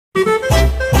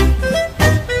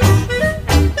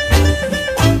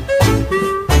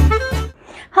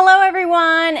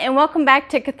and welcome back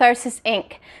to Catharsis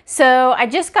Inc. So I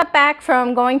just got back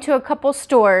from going to a couple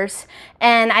stores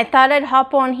and I thought I'd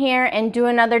hop on here and do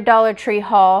another Dollar Tree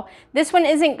haul. This one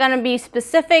isn't going to be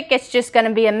specific, it's just going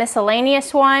to be a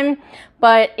miscellaneous one,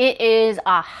 but it is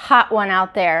a hot one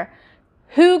out there.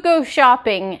 Who goes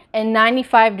shopping in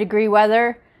 95-degree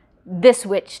weather? This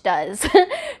witch does.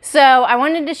 So I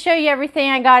wanted to show you everything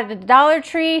I got at the Dollar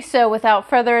Tree, so without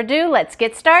further ado, let's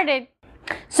get started.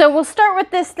 So we'll start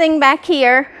with this thing back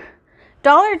here.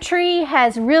 Dollar Tree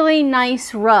has really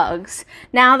nice rugs.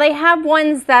 Now they have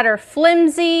ones that are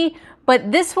flimsy,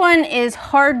 but this one is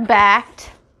hard backed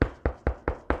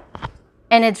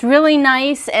and it's really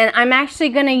nice, and I'm actually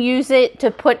going to use it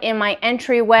to put in my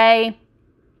entryway.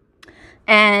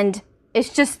 And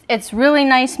it's really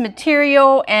nice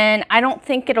material, and I don't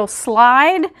think it'll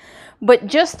slide, but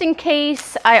just in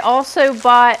case, I also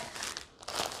bought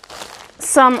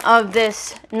some of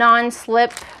this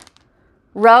non-slip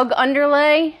rug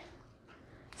underlay.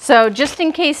 So just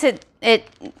in case it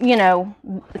you know,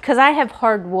 because I have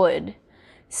hardwood,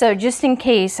 so just in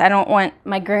case I don't want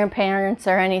my grandparents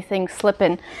or anything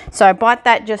slipping, so I bought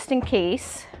that just in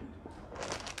case.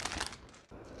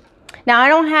 Now I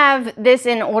don't have this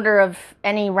in order of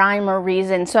any rhyme or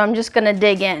reason, so I'm just gonna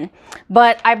dig in.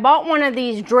 But I bought one of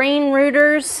these drain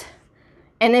rooters,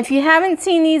 and if you haven't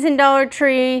seen these in Dollar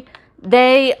Tree,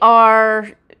 they are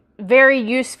very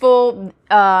useful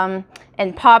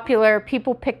and popular.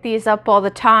 People pick these up all the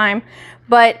time.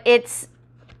 But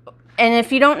and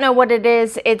if you don't know what it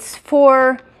is, it's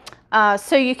for,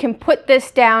 so you can put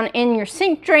this down in your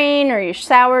sink drain or your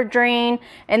shower drain,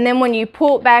 and then when you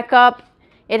pull it back up,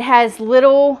 it has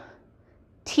little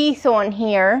teeth on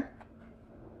here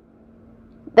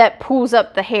that pulls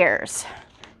up the hairs.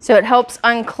 So it helps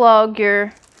unclog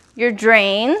your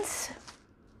drains.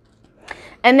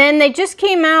 And then they just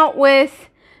came out with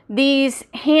these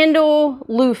handle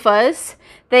loofahs.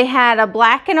 They had a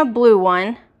black and a blue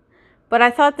one, but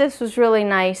I thought this was really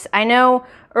nice. I know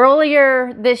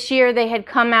earlier this year they had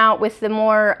come out with the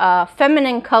more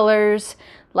feminine colors,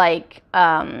 like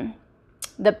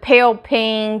the pale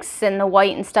pinks and the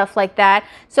white and stuff like that.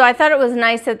 So I thought it was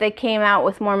nice that they came out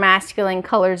with more masculine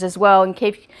colors as well, in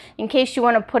case you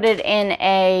want to put it in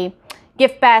a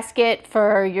gift basket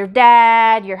for your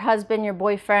dad, your husband, your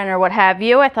boyfriend, or what have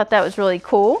you. I thought that was really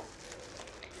cool.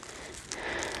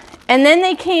 And then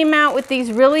they came out with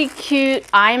these really cute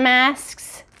eye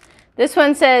masks. This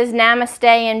one says Namaste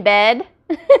in bed.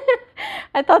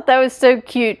 I thought that was so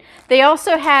cute. They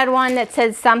also had one that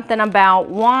said something about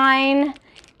wine,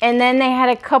 and then they had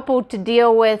a couple to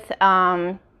deal with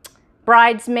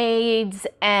bridesmaids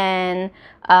and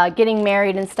getting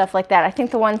married and stuff like that. I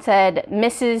think the one said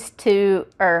Miss to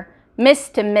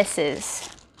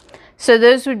Mrs. So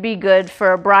those would be good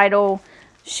for a bridal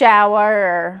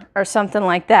shower or something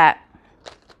like that.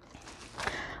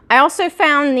 I also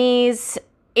found these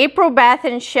April bath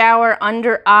and shower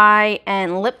under eye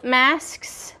and lip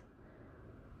masks.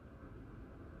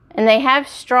 And they have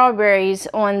strawberries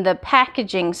on the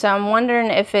packaging, so I'm wondering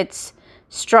if it's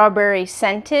strawberry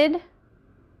scented.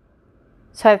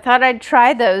 So I thought I'd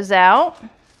try those out.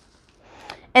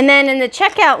 And then in the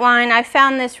checkout line, I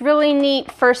found this really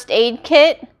neat first aid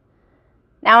kit.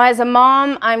 Now as a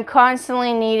mom, I'm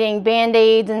constantly needing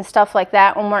Band-Aids and stuff like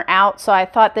that when we're out, so I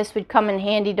thought this would come in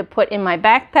handy to put in my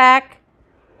backpack.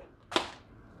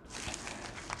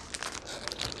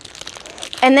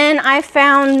 And then I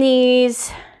found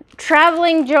these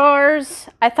traveling jars.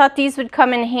 I thought these would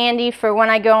come in handy for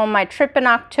when I go on my trip in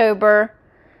October.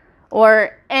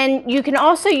 And you can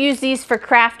also use these for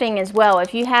crafting as well.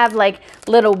 If you have like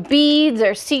little beads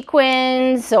or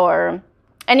sequins or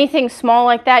anything small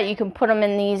like that, you can put them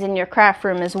in these in your craft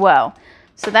room as well.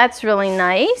 So that's really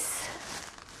nice.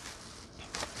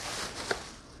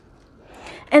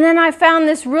 And then I found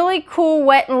this really cool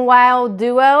Wet n Wild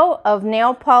duo of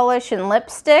nail polish and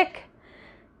lipstick.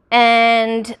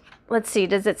 And let's see,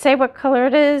 does it say what color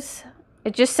it is?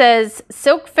 It just says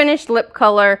Silk Finish Lip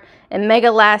Color and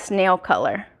Mega Last Nail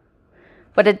Color.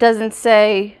 But it doesn't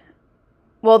say,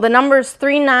 well, the number's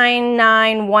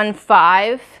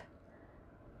 39915.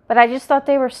 But I just thought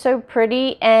they were so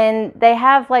pretty, and they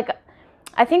have like,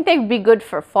 I think they'd be good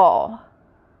for fall.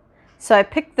 So I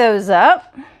picked those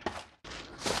up.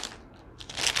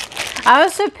 I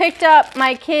also picked up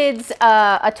my kids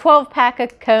a 12-pack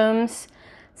of combs.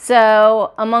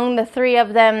 So among the three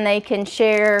of them, they can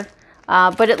share,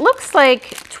 but it looks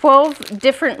like 12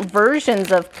 different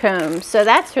versions of combs. So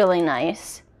that's really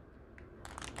nice.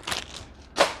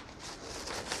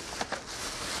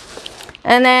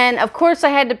 And then, of course, I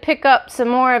had to pick up some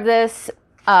more of this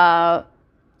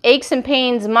Aches and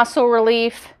Pains Muscle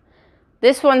Relief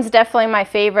This one's definitely my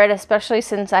favorite, especially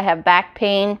since I have back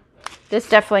pain. This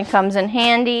definitely comes in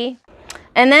handy.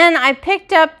 And then I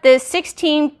picked up this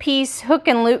 16-piece hook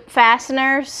and loop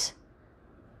fasteners.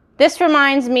 This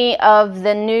reminds me of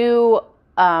the new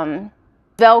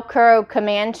Velcro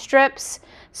command strips.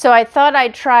 So I thought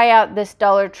I'd try out this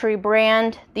Dollar Tree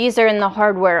brand. These are in the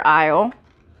hardware aisle.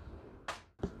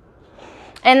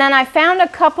 And then I found a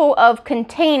couple of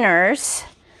containers.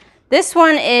 This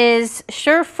one is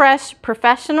Sure Fresh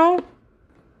Professional.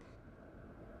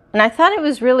 And I thought it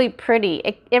was really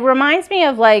pretty. It reminds me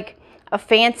of like a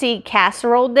fancy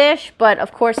casserole dish, but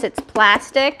of course it's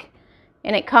plastic.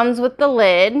 And it comes with the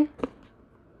lid.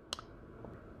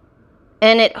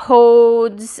 And it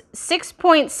holds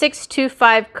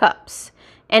 6.625 cups.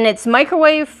 And it's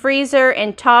microwave, freezer,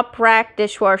 and top rack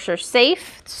dishwasher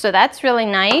safe. So that's really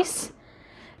nice.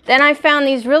 Then I found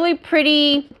these really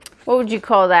pretty, what would you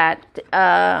call that?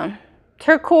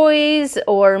 Turquoise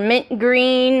or mint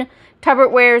green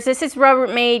Tupperwares. This is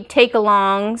Rubbermaid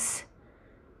take-alongs.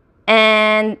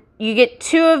 And you get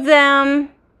 2 of them.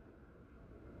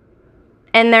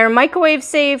 And they're microwave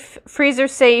safe, freezer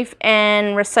safe,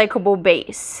 and recyclable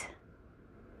base.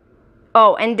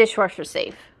 Oh, and dishwasher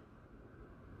safe.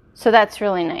 So that's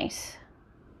really nice.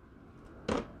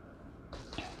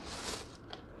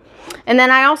 And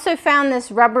then I also found this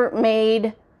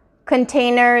Rubbermaid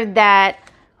container that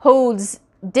holds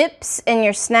dips in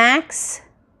your snacks.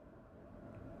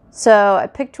 So I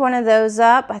picked one of those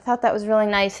up. I thought that was really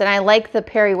nice. And I like the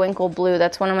periwinkle blue.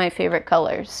 That's one of my favorite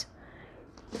colors.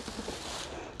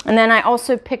 And then I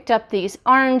also picked up these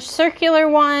orange circular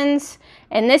ones.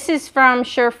 And this is from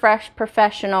Sure Fresh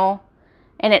Professional.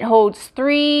 And it holds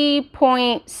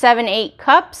 3.78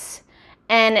 cups.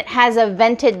 And it has a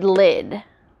vented lid.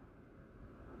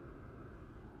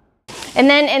 And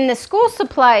then in the school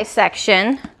supply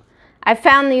section, I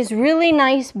found these really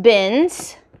nice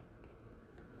bins.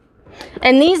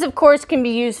 And these, of course, can be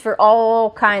used for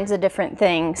all kinds of different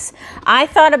things. I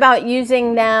thought about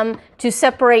using them to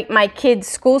separate my kids'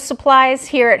 school supplies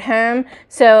here at home.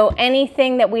 So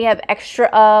anything that we have extra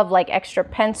of, like extra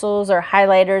pencils or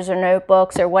highlighters or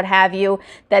notebooks or what have you,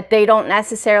 that they don't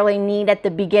necessarily need at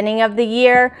the beginning of the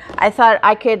year, I thought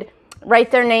I could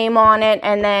write their name on it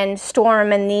and then store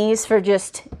them in these for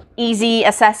just easy,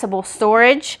 accessible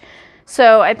storage.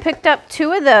 So I picked up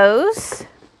 2 of those.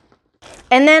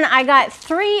 And then I got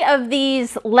 3 of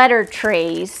these letter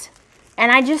trays.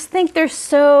 And I just think they're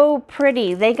so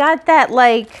pretty. They got that,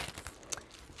 like,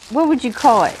 what would you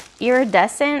call it?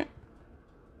 Iridescent,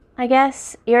 I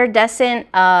guess. Iridescent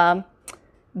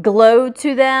glow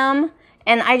to them.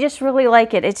 And I just really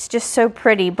like it. It's just so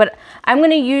pretty. But I'm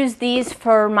going to use these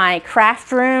for my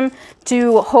craft room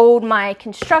to hold my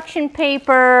construction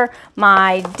paper,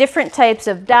 my different types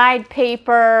of dyed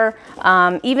paper,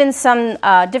 even some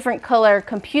different color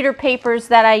computer papers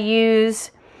that I use.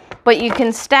 But you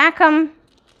can stack them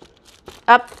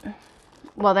up.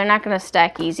 Well, they're not going to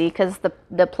stack easy because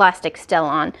the plastic's still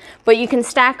on. But you can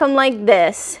stack them like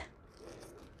this.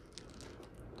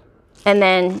 And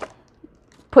then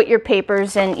put your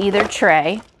papers in either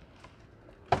tray.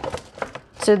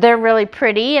 So they're really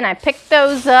pretty, and I picked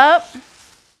those up.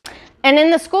 And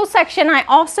in the school section, I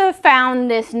also found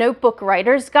this notebook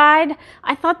writer's guide.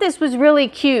 I thought this was really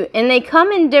cute, and they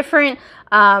come in different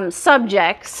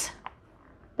subjects.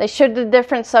 They showed the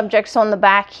different subjects on the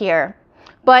back here.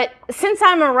 But since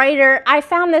I'm a writer, I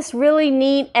found this really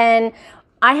neat, and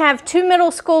I have 2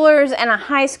 middle schoolers and a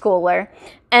high schooler.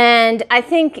 And I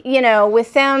think, you know,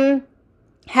 with them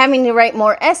having to write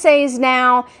more essays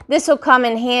now, this will come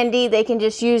in handy. They can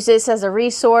just use this as a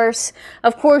resource.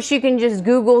 Of course, you can just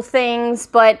Google things,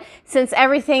 but since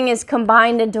everything is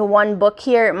combined into one book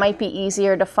here, it might be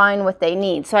easier to find what they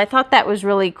need. So I thought that was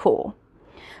really cool.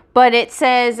 But it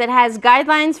says it has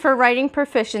guidelines for writing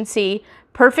proficiency,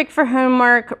 perfect for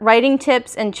homework, writing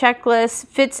tips and checklists,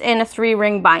 fits in a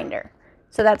 3-ring binder.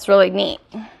 So that's really neat.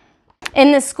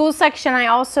 In the school section, I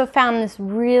also found this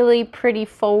really pretty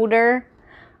folder.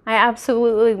 I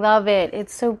absolutely love it.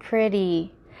 It's so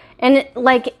pretty. And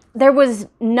like, there was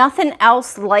nothing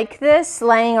else like this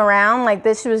laying around. Like,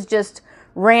 this was just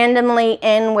randomly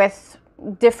in with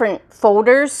different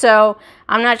folders. So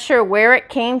I'm not sure where it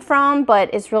came from,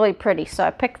 but it's really pretty. So I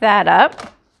picked that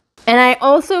up. And I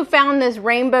also found this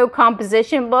rainbow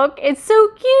composition book. It's so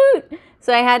cute.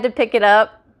 So I had to pick it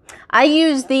up. I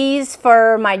use these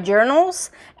for my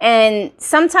journals, and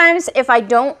sometimes if I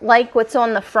don't like what's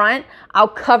on the front, I'll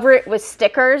cover it with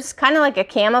stickers, kind of like a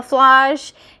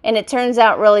camouflage, and it turns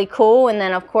out really cool. And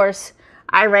then of course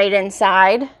I write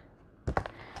inside.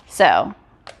 So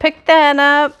pick that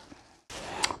up.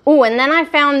 Oh, and then I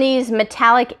found these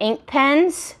metallic ink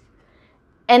pens,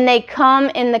 and they come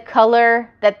in the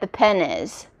color that the pen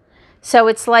is. So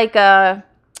it's like a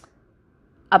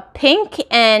pink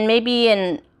and maybe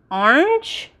an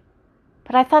orange.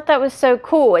 But I thought that was so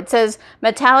cool. It says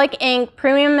metallic ink,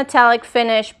 premium metallic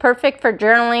finish, perfect for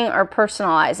journaling or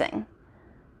personalizing.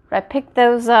 But I picked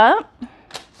those up.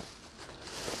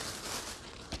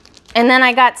 And then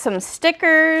I got some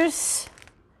stickers.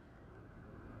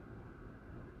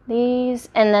 These,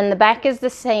 and then the back is the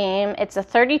same. It's a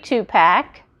 32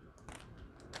 pack.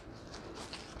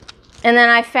 And then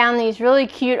I found these really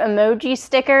cute emoji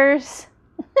stickers.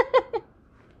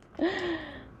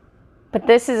 But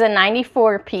this is a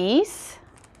 94 piece.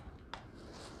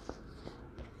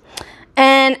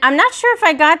 And I'm not sure if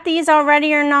I got these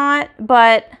already or not,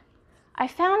 but I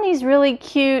found these really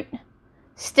cute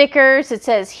stickers. It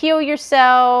says, heal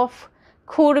yourself,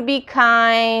 cool to be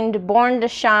kind, born to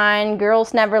shine,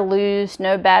 girls never lose,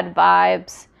 no bad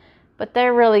vibes. But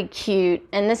they're really cute.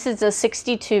 And this is a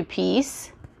 62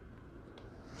 piece.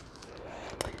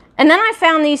 And then I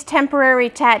found these temporary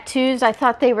tattoos. I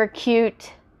thought they were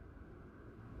cute.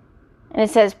 And it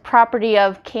says property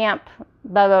of camp,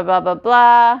 blah, blah, blah, blah,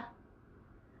 blah.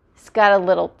 It's got a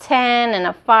little 10 and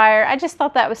a fire. I just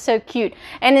thought that was so cute.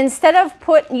 And instead of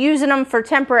using them for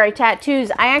temporary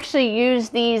tattoos, I actually use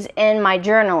these in my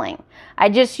journaling. I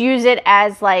just use it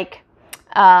as like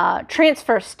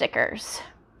transfer stickers.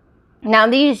 Now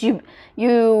these you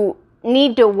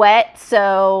need to wet,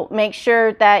 so make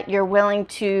sure that you're willing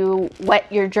to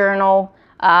wet your journal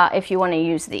if you want to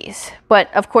use these.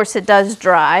 But of course it does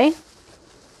dry.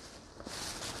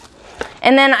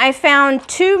 And then I found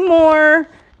 2 more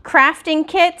crafting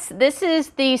kits. This is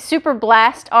the Super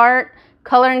Blast Art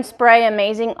Color and Spray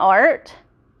Amazing Art.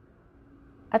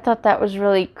 I thought that was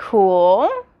really cool.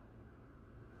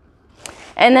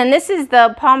 And then this is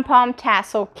the Pom Pom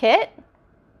Tassel Kit.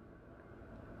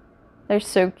 They're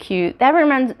so cute. That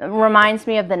reminds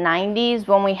me of the 90s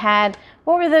when we had,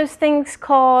 what were those things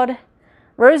called?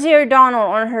 Rosie O'Donnell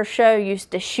on her show used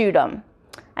to shoot them.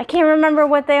 I can't remember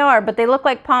what they are, but they look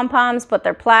like pom-poms, but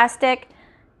they're plastic.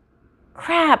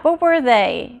 Crap, what were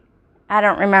they? I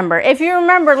don't remember. If you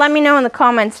remember, let me know in the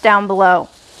comments down below.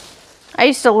 I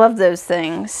used to love those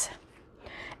things.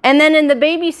 And then in the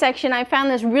baby section, I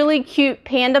found this really cute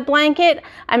panda blanket.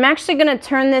 I'm actually going to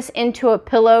turn this into a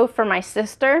pillow for my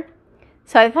sister.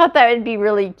 So I thought that would be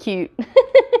really cute.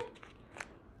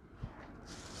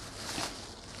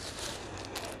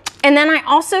 And then I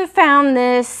also found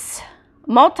this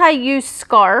multi-use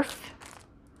scarf,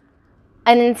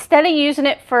 and instead of using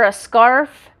it for a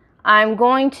scarf, I'm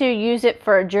going to use it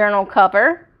for a journal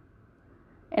cover.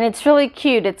 And it's really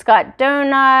cute. It's got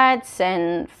donuts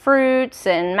and fruits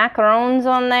and macarons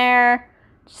on there.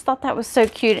 Just thought that was so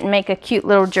cute and make a cute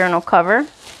little journal cover.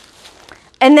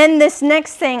 And then this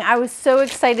next thing I was so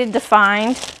excited to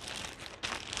find.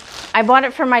 I bought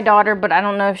it for my daughter, but I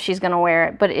don't know if she's gonna wear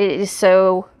it, but it is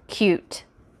so cute.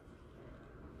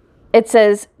 It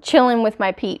says, chilling with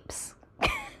my peeps.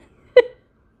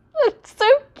 It's so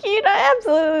cute. I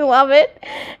absolutely love it.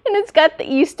 And it's got the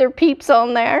Easter peeps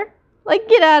on there. Like,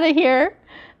 get out of here.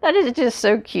 That is just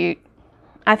so cute.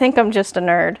 I think I'm just a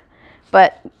nerd,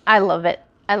 but I love it.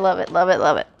 I love it, love it,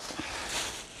 love it.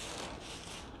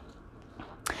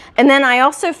 And then I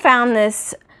also found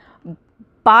this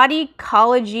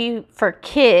Bodycology for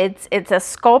kids. It's a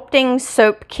sculpting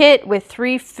soap kit with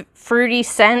 3 fruity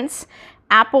scents: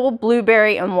 apple,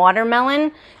 blueberry, and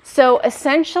watermelon. So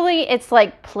essentially it's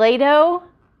like Play-Doh,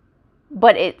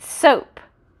 but it's soap.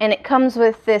 And it comes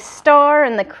with this star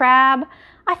and the crab.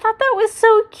 I thought that was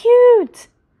so cute.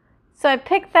 So I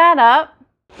picked that up.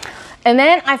 And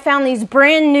then I found these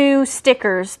brand new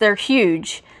stickers. They're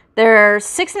huge. They're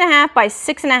 6.5 by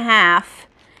 6.5.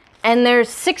 And there's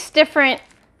 6 different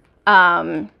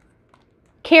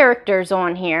characters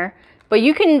on here. But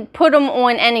you can put them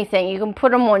on anything. You can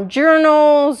put them on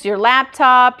journals, your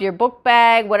laptop, your book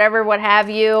bag, whatever, what have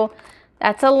you.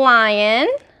 That's a lion.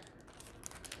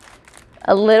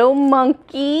 A little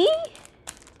monkey.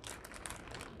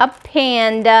 A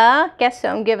panda. Guess who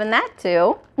I'm giving that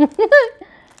to.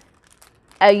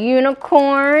 A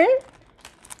unicorn.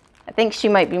 I think she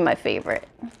might be my favorite.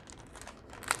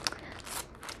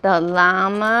 The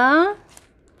llama.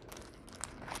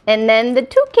 And then the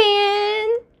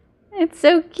toucan. It's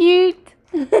so cute.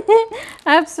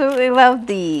 Absolutely love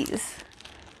these.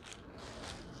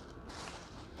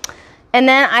 And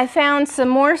then I found some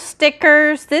more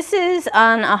stickers. This is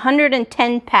an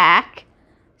 110 pack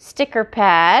sticker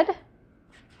pad.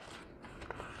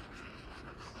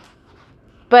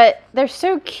 But they're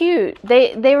so cute.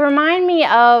 They remind me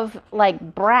of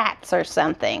like Bratz or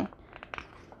something.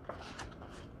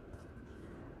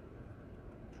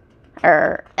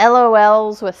 Or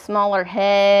LOLs with smaller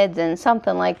heads and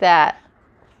something like that.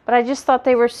 But I just thought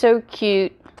they were so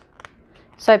cute.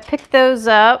 So I picked those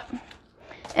up.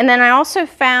 And then I also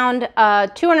found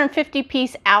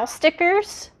 250-piece owl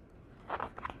stickers.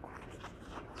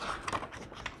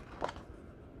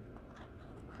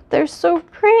 They're so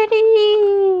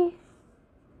pretty.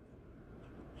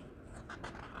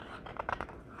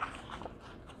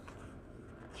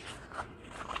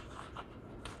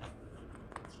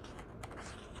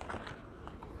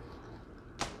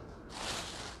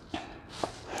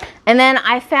 And then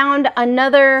I found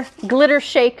another glitter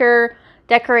shaker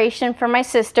decoration for my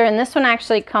sister, and this one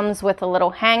actually comes with a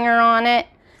little hanger on it.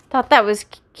 Thought that was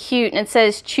cute, and it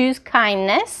says choose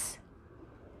kindness.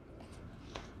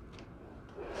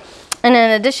 And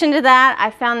in addition to that, I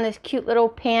found this cute little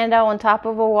panda on top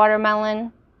of a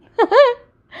watermelon.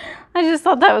 I just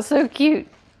thought that was so cute.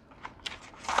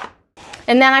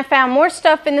 And then I found more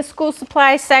stuff in the school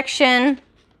supply section.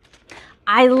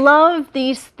 I love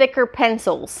these thicker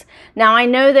pencils. Now I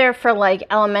know they're for like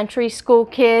elementary school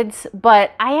kids,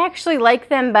 but I actually like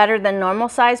them better than normal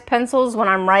size pencils when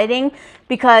I'm writing,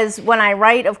 because when I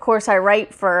write, of course, I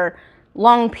write for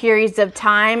long periods of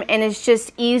time, and it's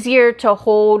just easier to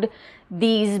hold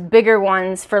these bigger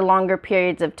ones for longer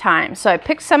periods of time. So I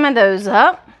picked some of those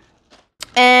up,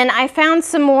 and I found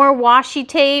some more washi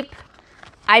tape.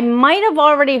 I might have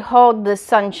already hauled the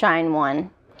sunshine one,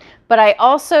 but I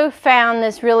also found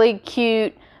this really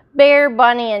cute bear,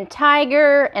 bunny, and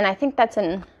tiger, and I think that's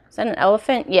is that an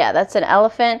elephant? Yeah, that's an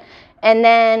elephant. And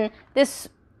then this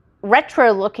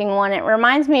retro looking one, it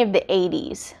reminds me of the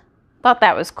 80s. Thought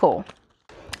that was cool.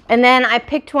 And then I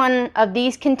picked one of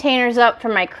these containers up for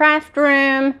my craft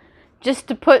room, just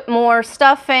to put more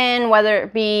stuff in, whether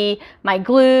it be my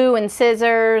glue and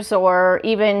scissors or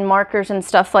even markers and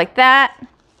stuff like that.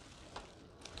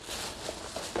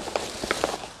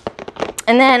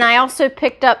 And then I also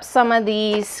picked up some of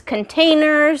these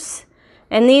containers,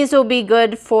 and these will be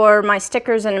good for my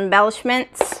stickers and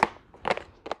embellishments.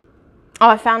 Oh,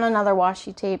 I found another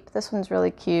washi tape. This one's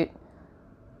really cute.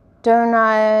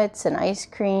 Donuts and ice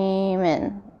cream,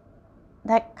 and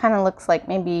that kind of looks like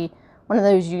maybe one of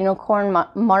those unicorn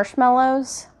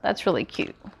marshmallows. That's really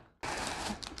cute.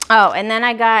 Oh, and then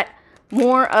I got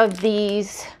more of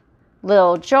these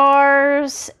little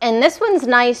jars, and this one's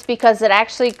nice because it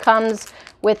actually comes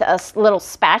with a little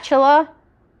spatula.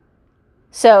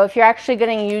 So if you're actually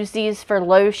going to use these for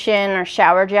lotion or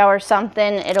shower gel or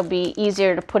something, it'll be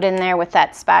easier to put in there with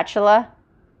that spatula.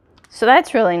 So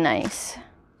that's really nice.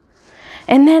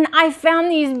 And then I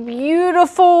found these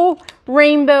beautiful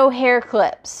rainbow hair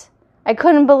clips. I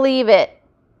couldn't believe it.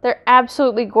 They're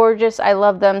absolutely gorgeous. I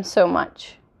love them so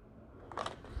much.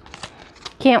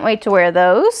 Can't wait to wear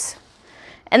those.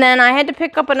 And then I had to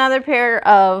pick up another pair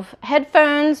of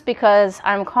headphones because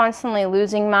I'm constantly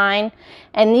losing mine.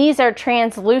 And these are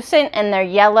translucent and they're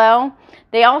yellow.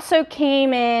 They also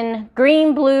came in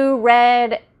green, blue,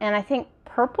 red, and I think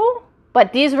purple.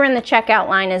 But these were in the checkout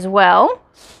line as well.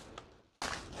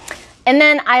 And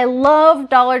then I love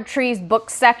Dollar Tree's book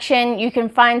section. You can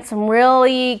find some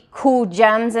really cool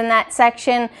gems in that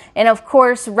section. And of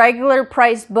course, regular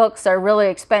priced books are really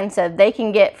expensive. They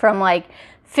can get from like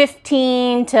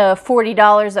 $15 to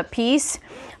 $40 a piece.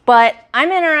 But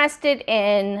I'm interested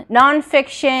in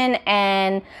nonfiction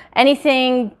and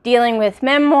anything dealing with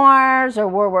memoirs or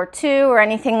World War II or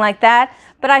anything like that.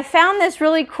 But I found this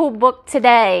really cool book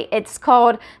today. It's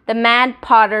called The Mad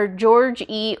Potter, George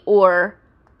E. Orr,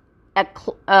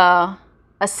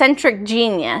 Eccentric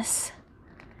Genius.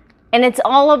 And it's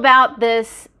all about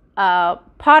this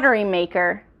pottery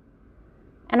maker.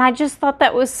 And I just thought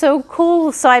that was so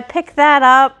cool. So I picked that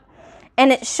up.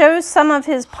 And it shows some of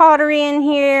his pottery in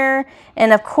here.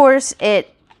 And of course,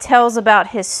 it tells about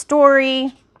his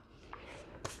story.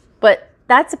 But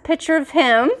that's a picture of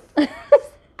him.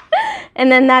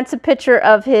 And then that's a picture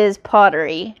of his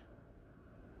pottery.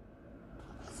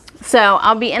 So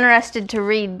I'll be interested to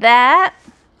read that.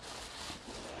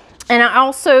 And I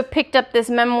also picked up this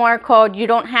memoir called You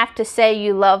Don't Have to Say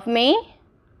You Love Me.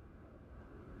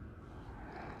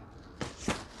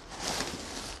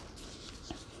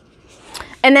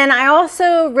 And then I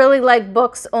also really like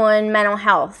books on mental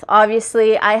health.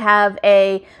 Obviously, I have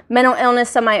a mental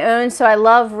illness of my own, so I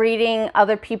love reading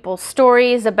other people's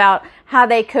stories about how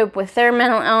they cope with their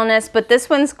mental illness. But this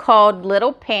one's called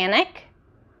Little Panic.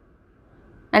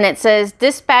 And it says,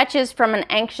 Dispatches from an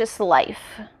Anxious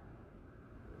Life.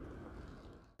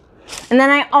 And then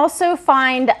I also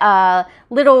find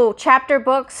little chapter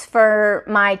books for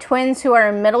my twins who are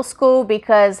in middle school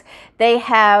because they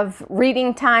have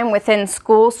reading time within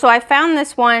school. So I found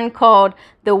this one called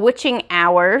The Witching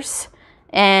Hours,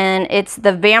 and it's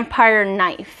The Vampire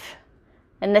Knife.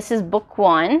 And this is book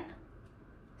 1.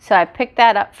 So I picked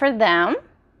that up for them.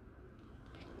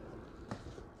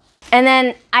 And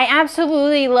then I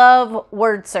absolutely love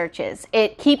word searches.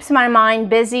 It keeps my mind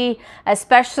busy,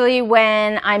 especially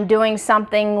when I'm doing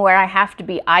something where I have to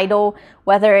be idle,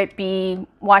 whether it be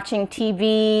watching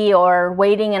TV or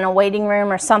waiting in a waiting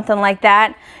room or something like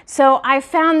that. So I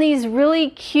found these really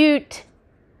cute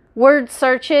word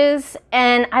searches,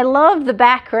 and I love the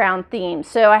background theme.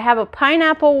 So I have a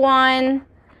pineapple one,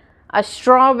 a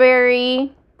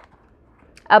strawberry,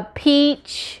 a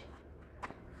peach,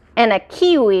 and a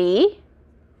kiwi.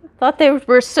 I thought they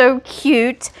were so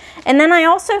cute. And then I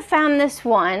also found this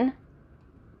one.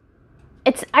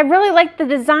 I really like the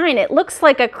design. It looks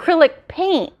like acrylic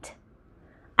paint.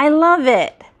 I love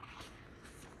it.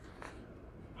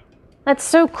 That's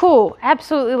so cool.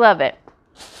 Absolutely love it.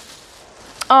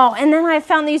 Oh, and then I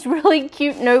found these really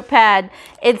cute notepad.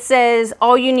 It says,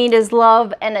 all you need is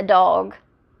love and a dog.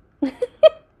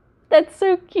 That's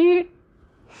so cute.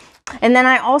 And then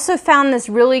I also found this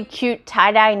really cute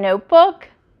tie-dye notebook.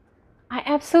 I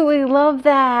absolutely love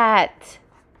that.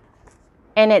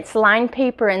 And it's lined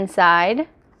paper inside.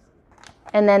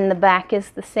 And then the back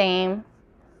is the same.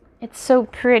 It's so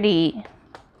pretty.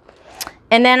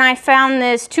 And then I found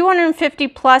this 250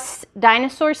 plus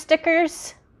dinosaur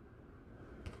stickers.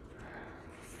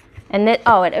 And it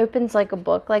opens like a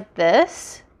book like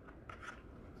this.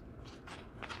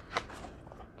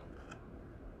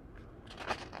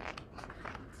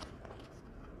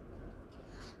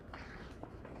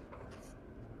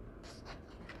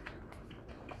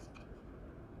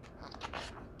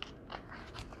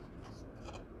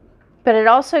 But it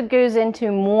also goes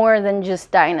into more than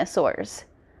just dinosaurs.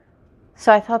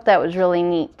 So I thought that was really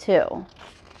neat too.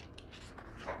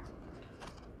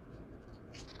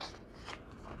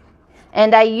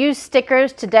 And I use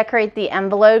stickers to decorate the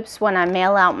envelopes when I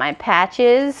mail out my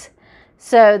patches.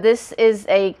 So this is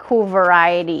a cool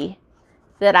variety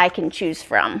that I can choose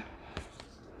from.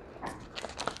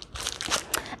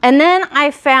 And then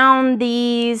I found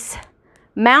these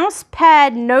mouse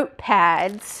pad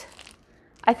notepads.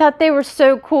 I thought they were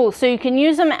so cool. So you can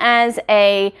use them as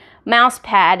a mouse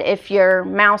pad if your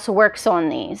mouse works on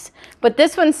these. But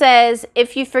this one says,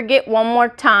 if you forget one more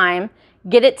time,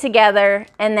 get it together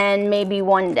and then maybe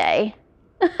one day.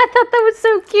 I thought that was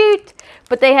so cute.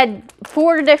 But they had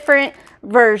 4 different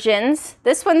versions.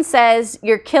 This one says,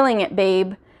 you're killing it,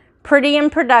 babe. Pretty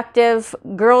and productive.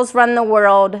 Girls run the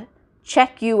world.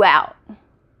 Check you out.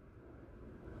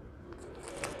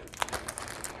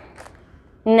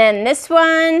 And then this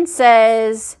one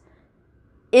says,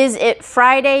 is it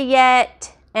Friday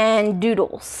yet? And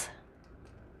doodles.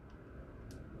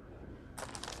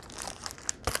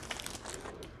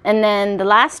 And then the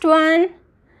last one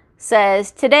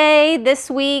says, today, this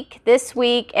week,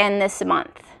 and this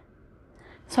month.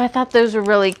 So I thought those were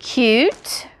really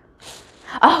cute.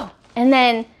 Oh, and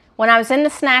then when I was in the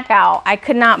snack aisle, I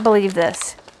could not believe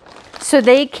this. So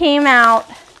they came out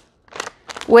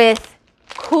with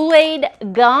Kool-Aid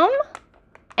gum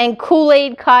and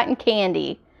Kool-Aid cotton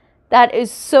candy. That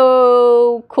is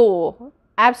so cool.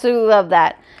 Absolutely love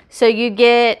that. So you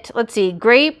get, let's see,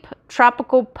 grape,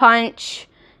 tropical punch,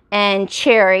 and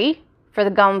cherry for the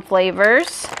gum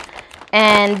flavors.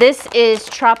 And this is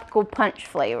tropical punch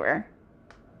flavor.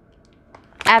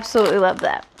 Absolutely love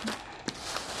that.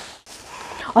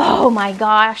 Oh my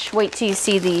gosh, wait till you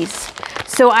see these.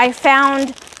 So I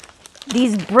found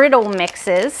these brittle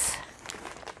mixes.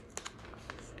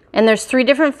 And there's 3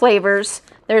 different flavors.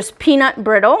 There's peanut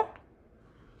brittle,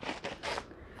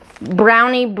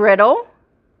 brownie brittle,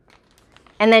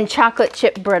 and then chocolate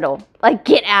chip brittle. Like,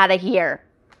 get out of here.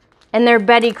 And they're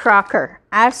Betty Crocker.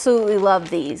 Absolutely love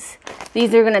these.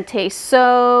 These are gonna taste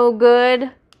so good.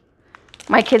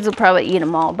 My kids will probably eat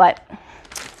them all, but.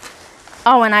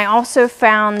 Oh, and I also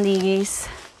found these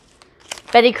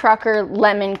Betty Crocker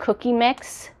lemon cookie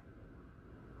mix.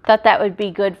 Thought that would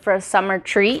be good for a summer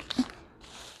treat.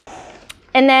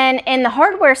 And then in the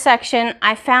hardware section,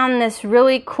 I found this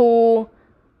really cool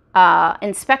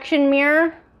inspection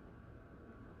mirror.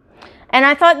 And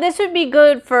I thought this would be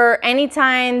good for any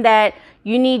time that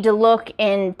you need to look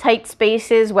in tight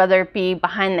spaces, whether it be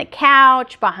behind the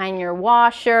couch, behind your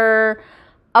washer,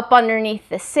 up underneath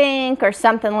the sink, or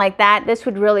something like that. This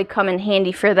would really come in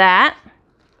handy for that.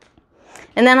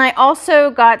 And then I also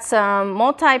got some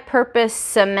multi-purpose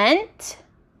cement.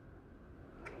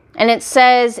 And it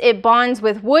says it bonds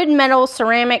with wood, metal,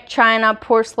 ceramic, china,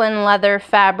 porcelain, leather,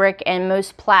 fabric, and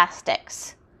most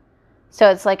plastics. So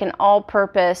it's like an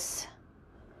all-purpose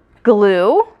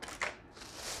glue.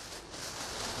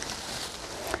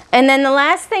 And then the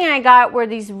last thing I got were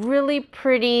these really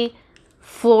pretty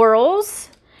florals.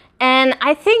 And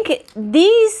I think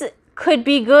these could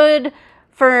be good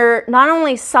for not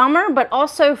only summer, but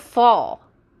also fall.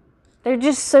 They're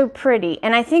just so pretty.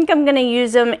 And I think I'm gonna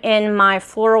use them in my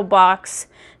floral box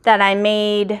that I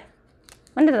made.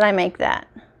 When did I make that?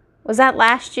 Was that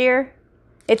last year?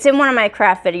 It's in one of my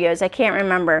craft videos, I can't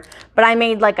remember. But I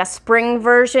made like a spring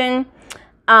version.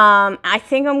 I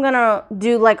think I'm gonna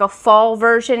do like a fall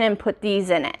version and put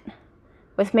these in it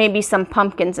with maybe some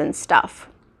pumpkins and stuff.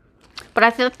 But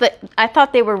I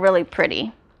thought they were really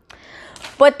pretty.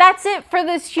 But that's it for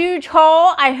this huge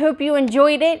haul. I hope you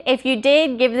enjoyed it. If you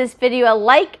did, give this video a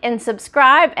like and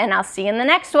subscribe, and I'll see you in the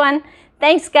next one.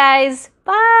 Thanks, guys.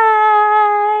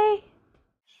 Bye.